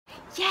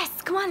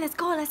Yes, come on, let's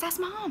go. Let's ask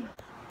Mom.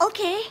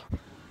 Okay.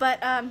 But,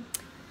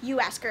 you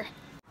ask her.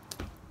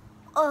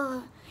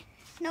 Oh,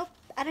 nope.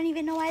 I don't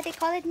even know why they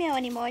call it mail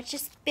anymore. It's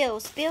just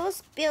bills.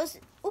 Bills.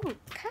 Ooh,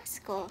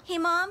 Costco. Hey,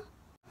 Mom.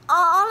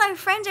 All our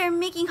friends are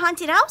making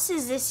haunted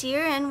houses this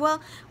year, and,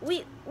 well,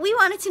 we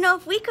wanted to know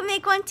if we could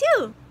make one,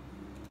 too.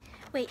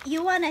 Wait,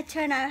 you want to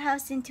turn our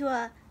house into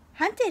a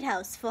haunted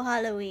house for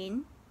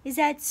Halloween? Is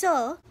that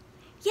so?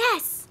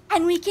 Yes.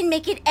 And we can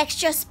make it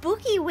extra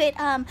spooky with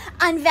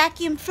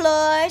unvacuumed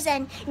floors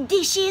and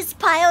dishes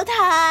piled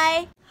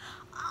high.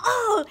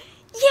 Oh,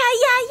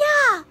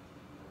 yeah.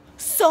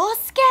 So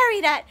scary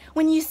that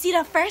when you see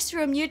the first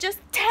room, you're just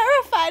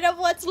terrified of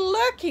what's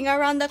lurking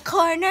around the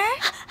corner.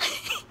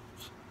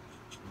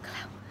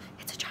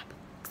 It's a trap.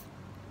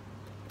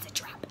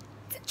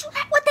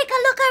 Well, take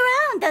a look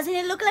around. Doesn't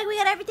it look like we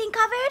got everything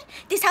covered?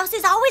 This house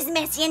is always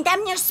messy and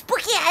damn near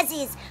spooky as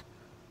is.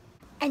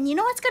 And you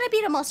know what's gonna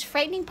be the most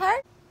frightening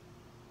part?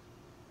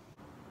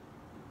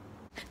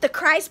 The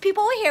cries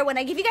people will hear when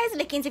I give you guys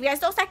lickings if you guys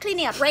don't start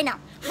cleaning up right now.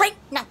 Right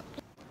now.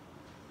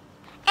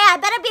 Hey, I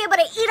better be able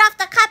to eat off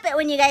the carpet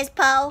when you guys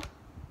poo.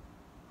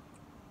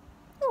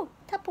 Ooh,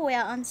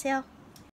 Tupperware on sale.